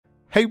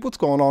Hey, what's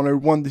going on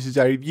everyone, this is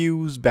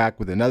iReviews back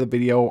with another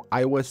video.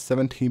 iOS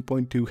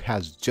 17.2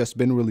 has just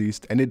been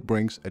released and it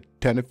brings a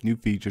ton of new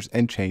features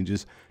and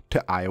changes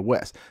to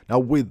iOS. Now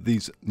with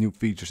these new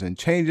features and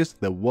changes,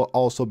 there will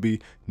also be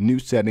new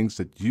settings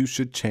that you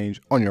should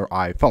change on your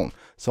iPhone.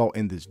 So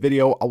in this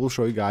video, I will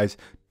show you guys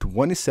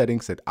 20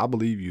 settings that I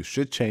believe you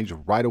should change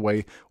right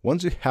away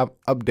once you have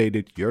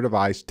updated your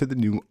device to the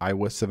new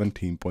iOS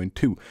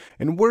 17.2.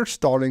 And we're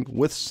starting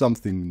with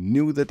something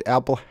new that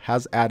Apple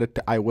has added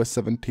to iOS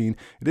 17.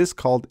 It is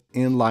called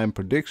Inline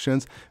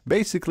predictions.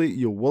 Basically,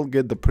 you will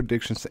get the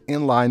predictions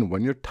inline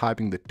when you're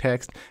typing the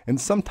text, and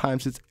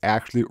sometimes it's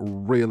actually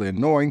really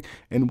annoying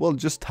and will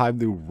just type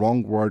the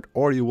wrong word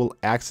or you will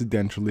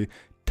accidentally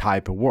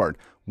type a word.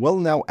 Well,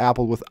 now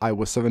Apple with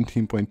iOS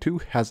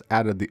 17.2 has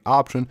added the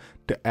option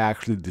to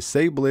actually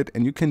disable it,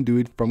 and you can do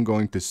it from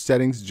going to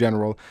Settings,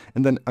 General,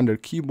 and then under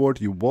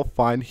Keyboard you will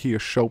find here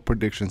Show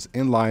Predictions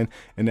Inline,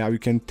 and now you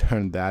can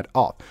turn that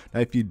off. Now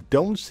if you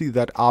don't see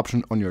that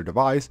option on your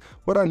device,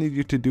 what I need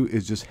you to do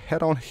is just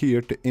head on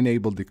here to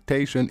Enable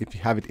Dictation. If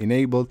you have it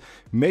enabled,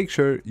 make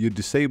sure you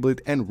disable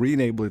it and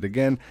re-enable it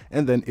again,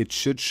 and then it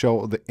should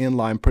show the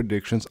Inline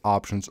Predictions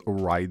options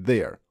right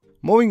there.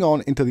 Moving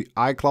on into the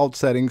iCloud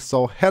settings,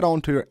 so head on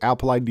to your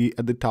Apple ID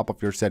at the top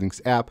of your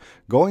settings app,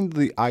 go into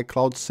the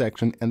iCloud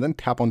section and then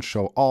tap on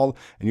Show All,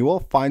 and you will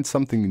find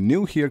something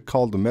new here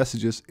called the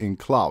Messages in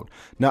Cloud.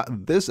 Now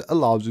this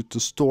allows you to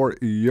store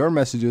your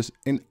messages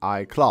in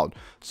iCloud.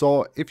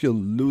 So if you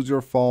lose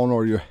your phone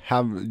or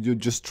you're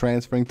just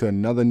transferring to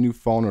another new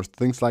phone or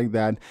things like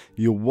that,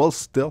 you will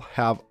still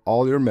have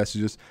all your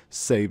messages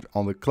saved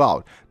on the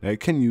cloud. Now you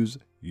can use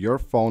your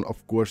phone,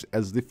 of course,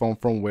 as the phone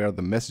from where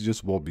the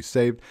messages will be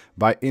saved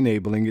by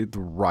enabling it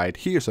right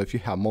here. So if you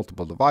have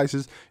multiple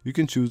devices, you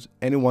can choose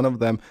any one of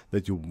them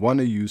that you want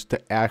to use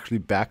to actually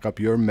back up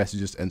your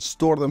messages and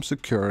store them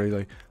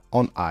securely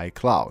on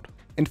iCloud.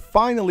 And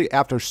finally,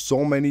 after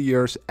so many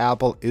years,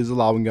 Apple is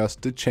allowing us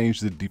to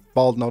change the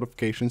default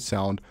notification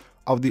sound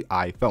of the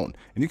iPhone,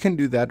 and you can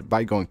do that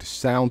by going to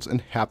Sounds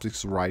and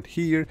Haptics right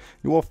here.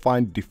 You will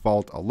find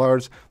default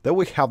alerts. Then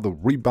we have the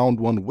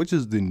rebound one, which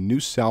is the new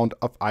sound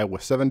of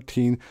iOS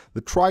 17.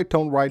 The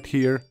tritone right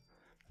here,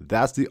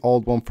 that's the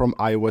old one from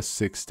iOS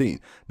 16.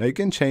 Now you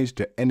can change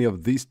to any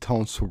of these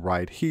tones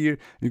right here.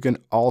 You can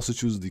also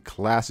choose the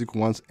classic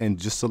ones and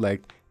just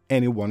select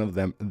any one of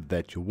them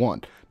that you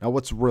want. Now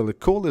what's really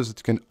cool is that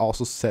you can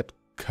also set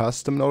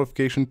custom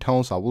notification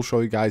tones. I will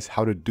show you guys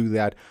how to do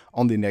that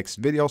on the next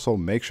video, so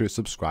make sure you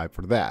subscribe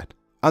for that.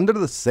 Under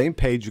the same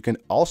page, you can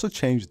also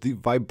change the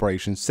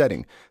vibration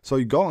setting. So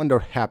you go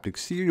under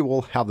haptics here, you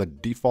will have the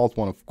default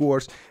one, of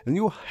course, and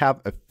you will have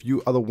a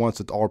few other ones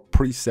that are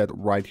preset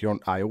right here on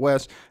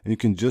iOS, and you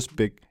can just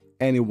pick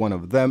any one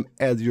of them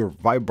as your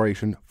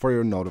vibration for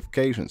your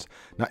notifications.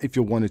 Now if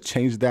you want to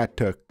change that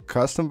to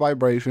custom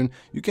vibration,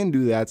 you can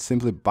do that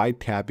simply by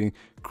tapping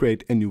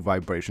create a new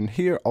vibration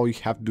here. All you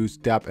have to do is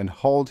tap and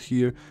hold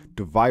here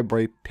to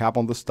vibrate, tap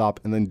on the stop,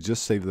 and then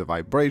just save the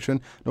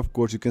vibration. And of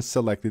course you can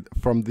select it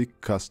from the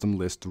custom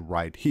list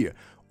right here.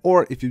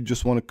 Or if you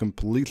just want to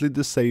completely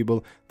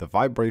disable the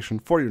vibration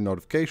for your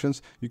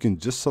notifications, you can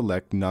just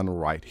select none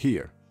right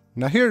here.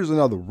 Now here's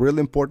another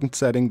really important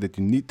setting that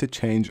you need to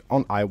change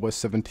on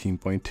iOS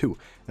 17.2,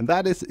 and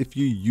that is if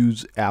you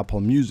use Apple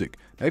Music.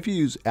 Now if you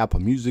use Apple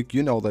Music,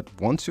 you know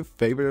that once you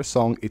favorite a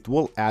song, it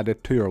will add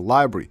it to your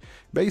library.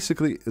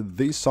 Basically,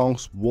 these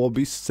songs will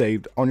be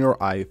saved on your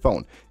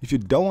iPhone. If you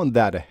don't want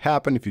that to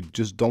happen, if you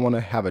just don't want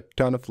to have a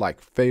ton of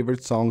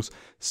favorite songs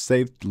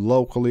saved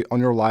locally on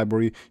your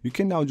library, you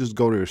can now just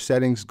go to your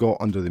settings, go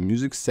under the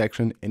music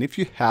section, and if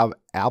you have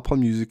Apple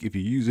Music, if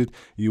you use it,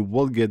 you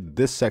will get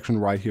this section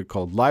right here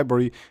called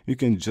Library. You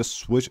can just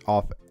switch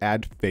off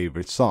Add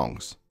Favorite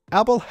Songs.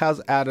 Apple has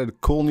added a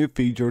cool new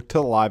feature to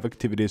live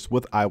activities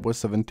with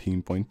iOS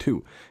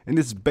 17.2, and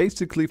it's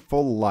basically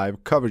for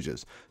live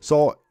coverages.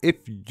 So if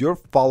you're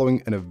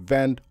following an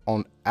event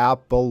on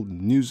Apple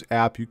News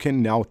app, you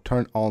can now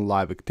turn on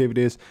live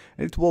activities,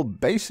 and it will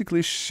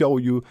basically show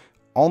you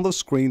on the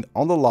screen,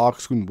 on the lock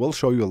screen, will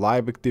show you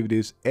live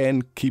activities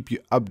and keep you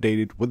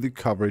updated with the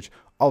coverage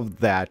of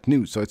that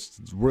news. So it's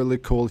really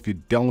cool. If you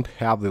don't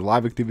have the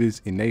live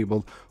activities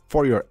enabled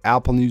for your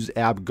Apple News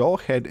app, go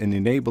ahead and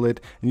enable it,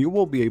 and you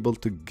will be able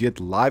to get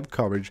live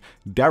coverage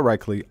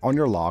directly on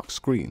your lock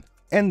screen.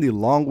 And the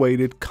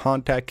long-awaited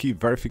contact key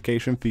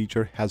verification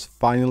feature has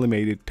finally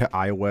made it to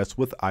iOS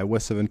with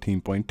iOS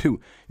 17.2.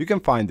 You can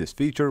find this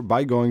feature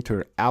by going to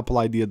your Apple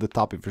ID at the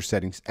top of your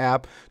settings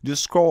app.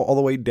 Just scroll all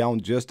the way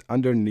down just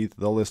underneath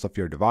the list of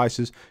your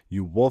devices.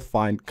 You will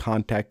find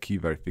contact key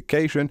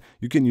verification.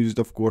 You can use it,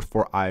 of course,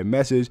 for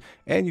iMessage,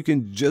 and you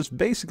can just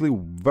basically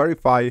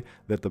verify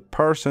that the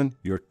person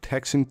you're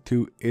texting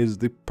to is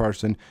the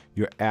person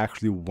you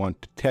actually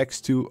want to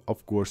text to,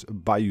 of course,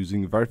 by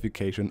using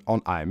verification on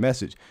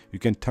iMessage. You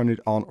can turn it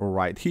on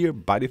right here.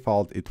 By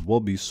default, it will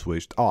be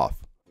switched off.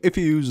 If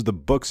you use the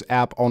Books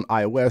app on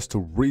iOS to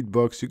read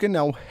books, you can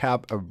now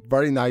have a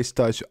very nice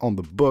touch on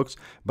the books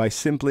by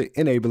simply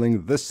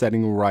enabling this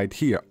setting right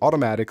here,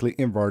 automatically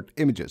invert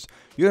images.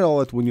 You know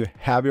that when you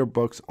have your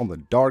books on the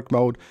dark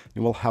mode,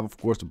 you will have, of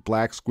course, a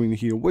black screen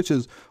here, which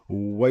is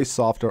way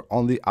softer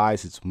on the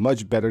eyes. It's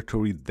much better to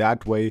read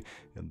that way.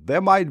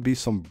 There might be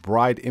some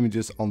bright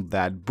images on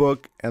that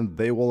book, and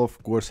they will,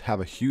 of course, have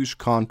a huge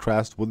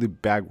contrast with the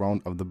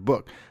background of the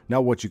book.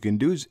 Now, what you can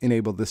do is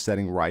enable this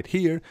setting right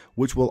here,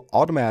 which will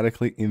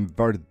automatically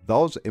invert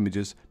those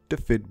images to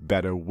fit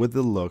better with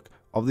the look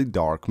of the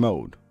dark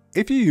mode.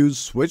 If you use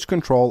switch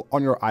control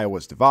on your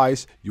iOS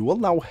device, you will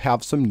now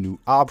have some new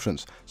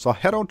options. So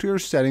head out to your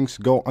settings,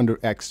 go under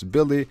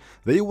accessibility,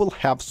 then you will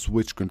have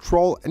switch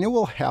control and you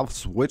will have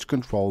switch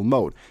control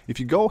mode. If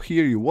you go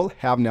here, you will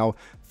have now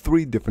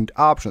 3 different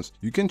options.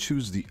 You can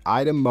choose the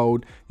item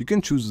mode, you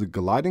can choose the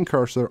gliding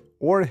cursor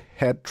or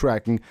head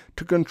tracking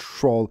to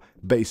control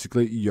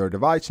basically your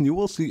device, and you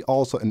will see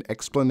also an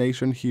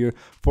explanation here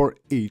for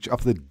each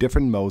of the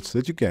different modes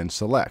that you can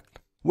select.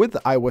 With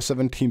iOS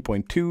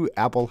 17.2,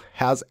 Apple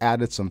has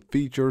added some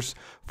features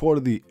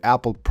for the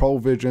Apple Pro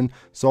Vision,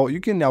 so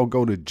you can now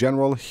go to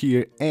General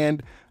here,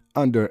 and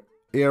under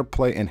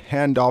AirPlay and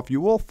Handoff,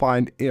 you will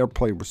find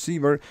AirPlay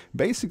Receiver.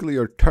 Basically,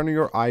 you're turning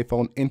your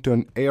iPhone into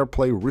an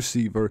AirPlay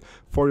receiver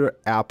for your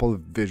Apple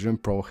Vision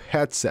Pro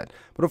headset.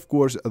 But of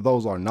course,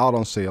 those are not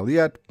on sale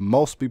yet.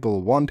 Most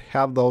people won't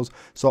have those,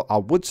 so I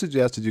would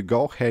suggest that you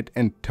go ahead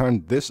and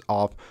turn this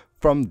off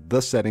from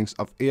the settings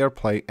of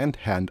AirPlay and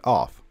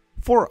Handoff.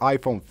 For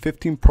iPhone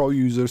 15 Pro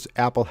users,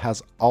 Apple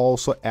has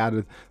also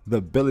added the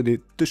ability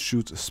to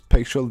shoot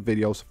spatial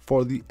videos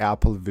for the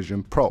Apple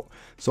Vision Pro.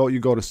 So you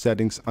go to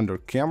settings under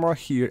camera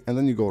here, and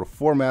then you go to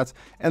formats,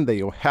 and there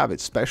you have it,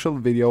 special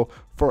video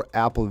for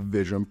Apple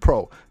Vision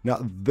Pro. Now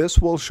this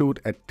will shoot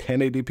at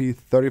 1080p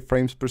 30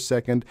 frames per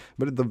second,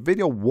 but the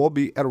video will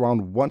be at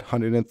around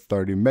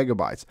 130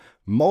 megabytes.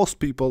 Most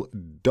people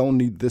don't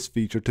need this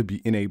feature to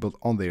be enabled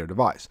on their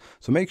device,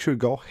 so make sure you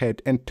go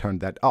ahead and turn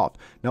that off.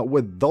 Now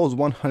with those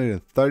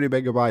 130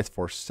 megabytes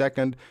per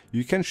second,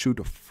 you can shoot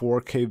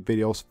 4K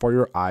videos for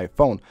your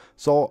iPhone.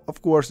 So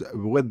of course,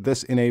 with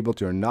this enabled,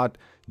 you're not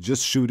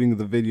just shooting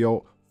the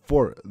video,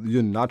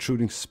 you're not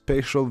shooting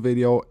spatial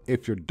video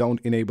if you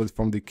don't enable it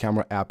from the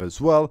camera app as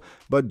well.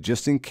 But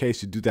just in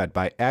case you do that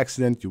by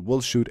accident, you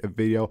will shoot a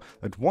video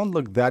that won't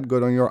look that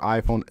good on your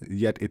iPhone,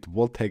 yet it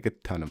will take a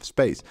ton of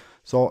space.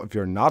 So if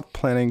you're not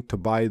planning to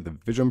buy the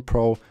Vision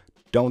Pro,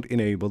 don't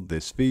enable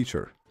this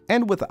feature.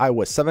 And with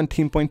iOS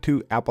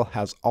 17.2, Apple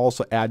has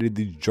also added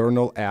the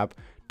Journal app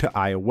to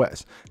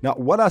iOS. Now,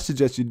 what I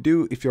suggest you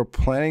do if you're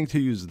planning to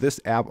use this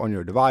app on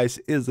your device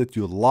is that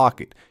you lock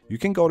it. You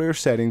can go to your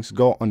settings,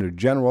 go under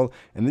General,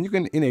 and then you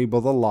can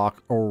enable the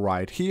lock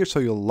right here. So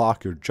you'll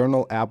lock your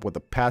Journal app with a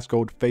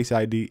passcode, Face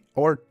ID,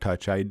 or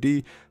Touch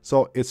ID,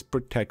 so it's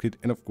protected,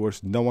 and of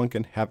course, no one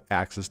can have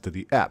access to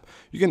the app.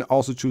 You can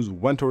also choose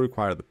when to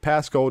require the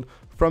passcode,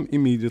 from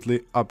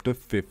immediately up to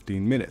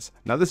 15 minutes.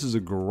 Now, this is a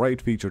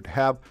great feature to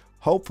have.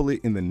 Hopefully,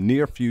 in the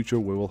near future,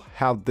 we will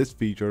have this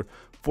feature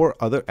for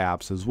other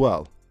apps as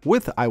well.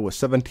 With iOS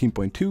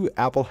 17.2,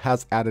 Apple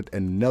has added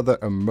another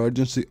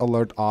emergency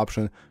alert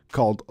option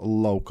called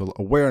Local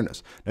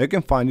Awareness. Now you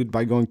can find it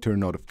by going to your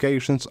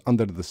notifications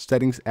under the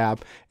Settings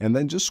app, and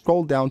then just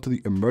scroll down to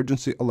the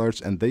emergency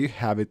alerts, and there you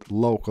have it,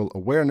 Local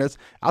Awareness.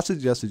 I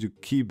suggest that you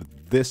keep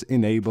this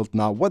enabled.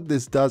 Now what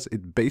this does,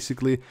 it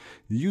basically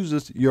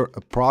uses your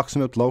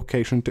approximate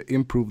location to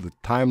improve the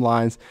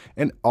timelines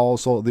and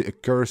also the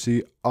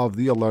accuracy of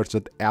the alerts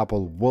that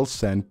Apple will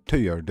send to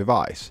your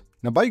device.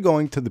 Now, by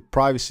going to the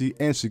privacy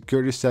and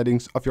security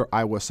settings of your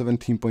iOS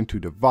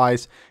 17.2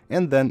 device,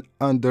 and then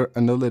under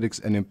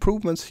analytics and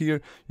improvements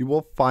here, you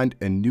will find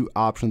a new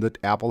option that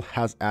Apple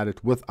has added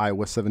with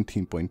iOS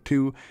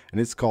 17.2, and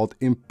it's called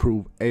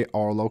Improve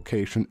AR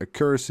Location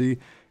Accuracy.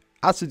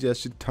 I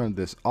suggest you turn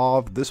this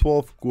off. This will,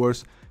 of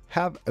course,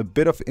 have a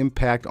bit of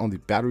impact on the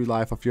battery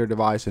life of your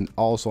device and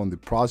also on the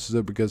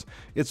processor, because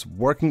it's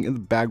working in the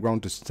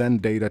background to send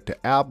data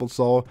to Apple.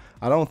 So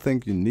I don't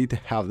think you need to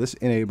have this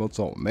enabled,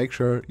 so make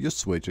sure you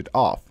switch it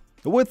off.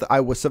 With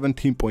iOS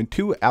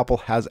 17.2, Apple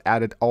has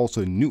added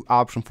also a new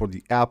option for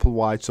the Apple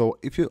Watch. So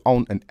if you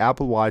own an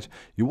Apple Watch,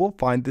 you will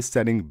find this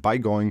setting by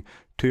going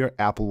to your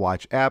Apple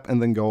Watch app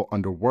and then go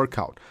under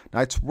workout.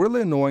 Now it's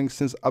really annoying,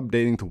 since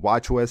updating to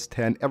watchOS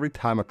 10, every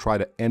time I try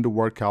to end a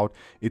workout,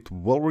 it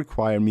will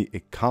require me a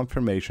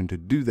confirmation to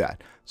do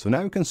that. So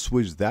now you can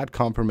switch that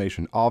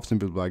confirmation off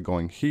simply by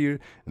going here,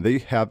 and there you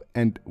have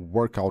End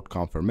Workout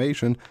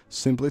Confirmation.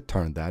 Simply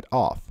turn that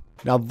off.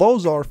 Now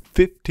those are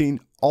 15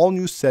 all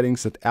new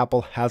settings that Apple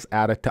has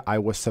added to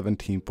iOS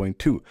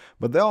 17.2,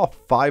 but there are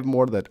 5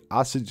 more that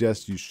I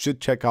suggest you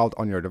should check out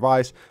on your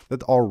device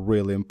that are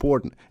really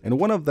important, and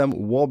one of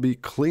them will be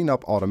clean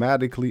up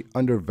automatically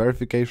under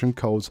verification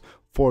codes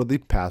for the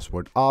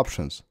password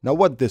options. Now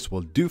what this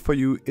will do for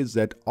you is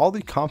that all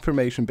the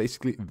confirmation,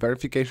 basically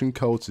verification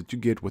codes that you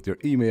get with your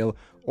email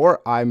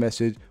or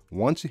iMessage,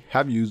 once you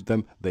have used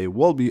them, they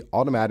will be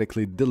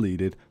automatically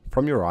deleted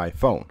from your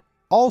iPhone.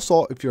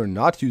 Also, if you're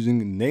not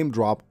using name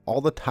drop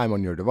all the time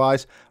on your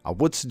device, I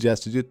would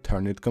suggest that you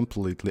turn it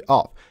completely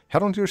off.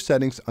 Head on to your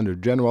settings under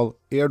General,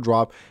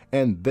 AirDrop,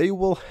 and they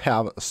will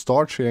have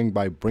Start Sharing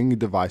by bringing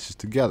devices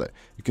together.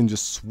 You can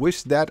just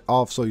switch that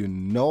off so you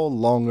no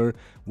longer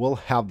will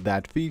have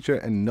that feature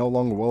and no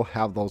longer will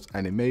have those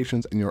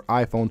animations in your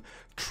iPhone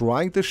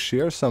trying to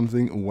share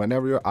something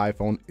whenever your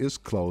iPhone is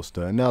close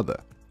to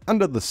another.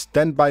 Under the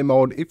standby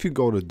mode, if you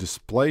go to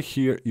display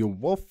here, you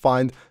will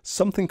find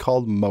something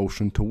called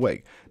motion to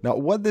wake. Now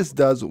what this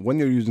does when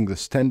you're using the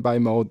standby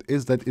mode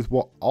is that it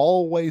will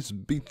always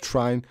be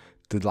trying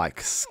to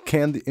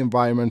scan the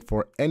environment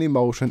for any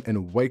motion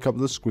and wake up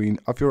the screen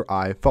of your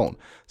iPhone.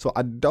 So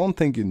I don't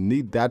think you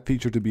need that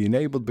feature to be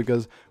enabled,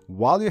 because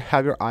while you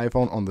have your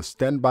iPhone on the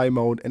standby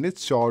mode and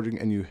it's charging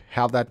and you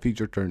have that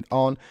feature turned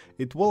on,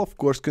 it will of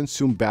course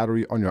consume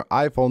battery on your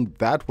iPhone,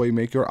 that way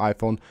make your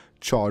iPhone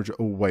charge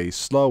way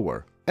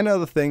slower.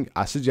 Another thing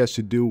I suggest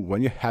you do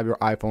when you have your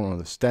iPhone on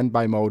the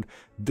standby mode,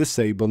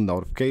 disable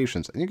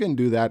notifications. And you can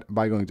do that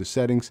by going to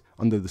settings.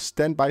 Under the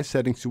standby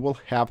settings, you will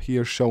have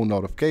here show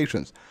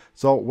notifications.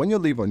 So when you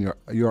leave on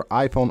your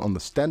iPhone on the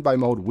standby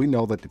mode, we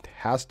know that it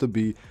has to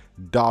be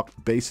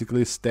docked,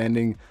 basically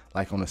standing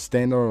like on a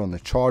stand or on a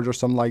charge or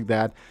something like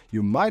that.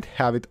 You might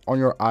have it on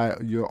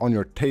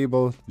your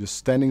table, just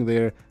standing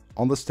there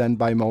on the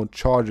standby mode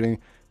charging.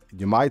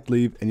 You might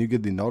leave and you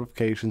get the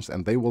notifications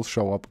and they will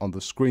show up on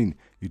the screen.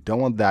 You don't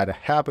want that to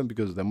happen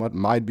because there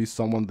might be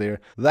someone there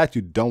that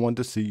you don't want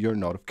to see your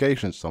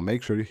notifications. So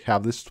make sure you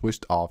have this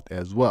switched off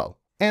as well.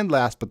 And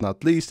last but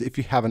not least, if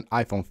you have an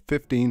iPhone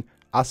 15,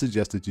 I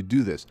suggest that you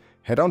do this.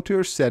 Head on to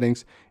your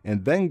settings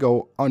and then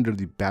go under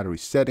the battery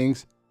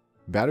settings,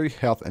 battery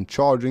health and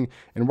charging,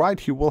 and right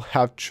here we'll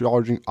have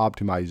charging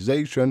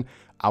optimization.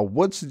 I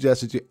would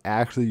suggest that you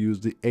actually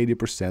use the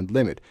 80%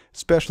 limit,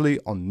 especially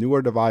on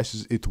newer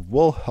devices. It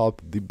will help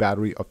the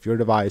battery of your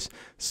device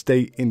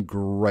stay in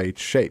great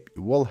shape.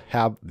 You will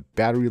have the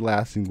battery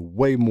lasting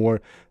way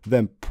more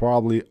than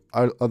probably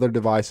other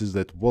devices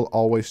that will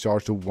always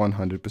charge to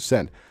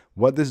 100%.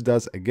 What this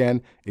does,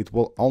 again, it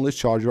will only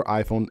charge your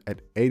iPhone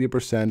at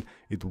 80%.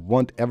 It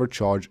won't ever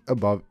charge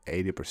above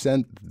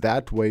 80%.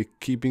 That way,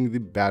 keeping the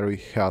battery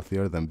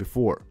healthier than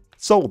before.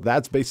 So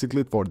that's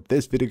basically it for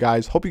this video,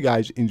 guys. Hope you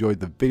guys enjoyed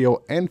the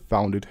video and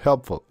found it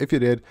helpful. If you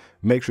did,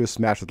 make sure to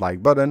smash that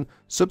like button,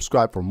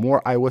 subscribe for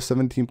more iOS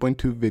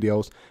 17.2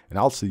 videos, and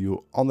I'll see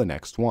you on the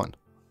next one.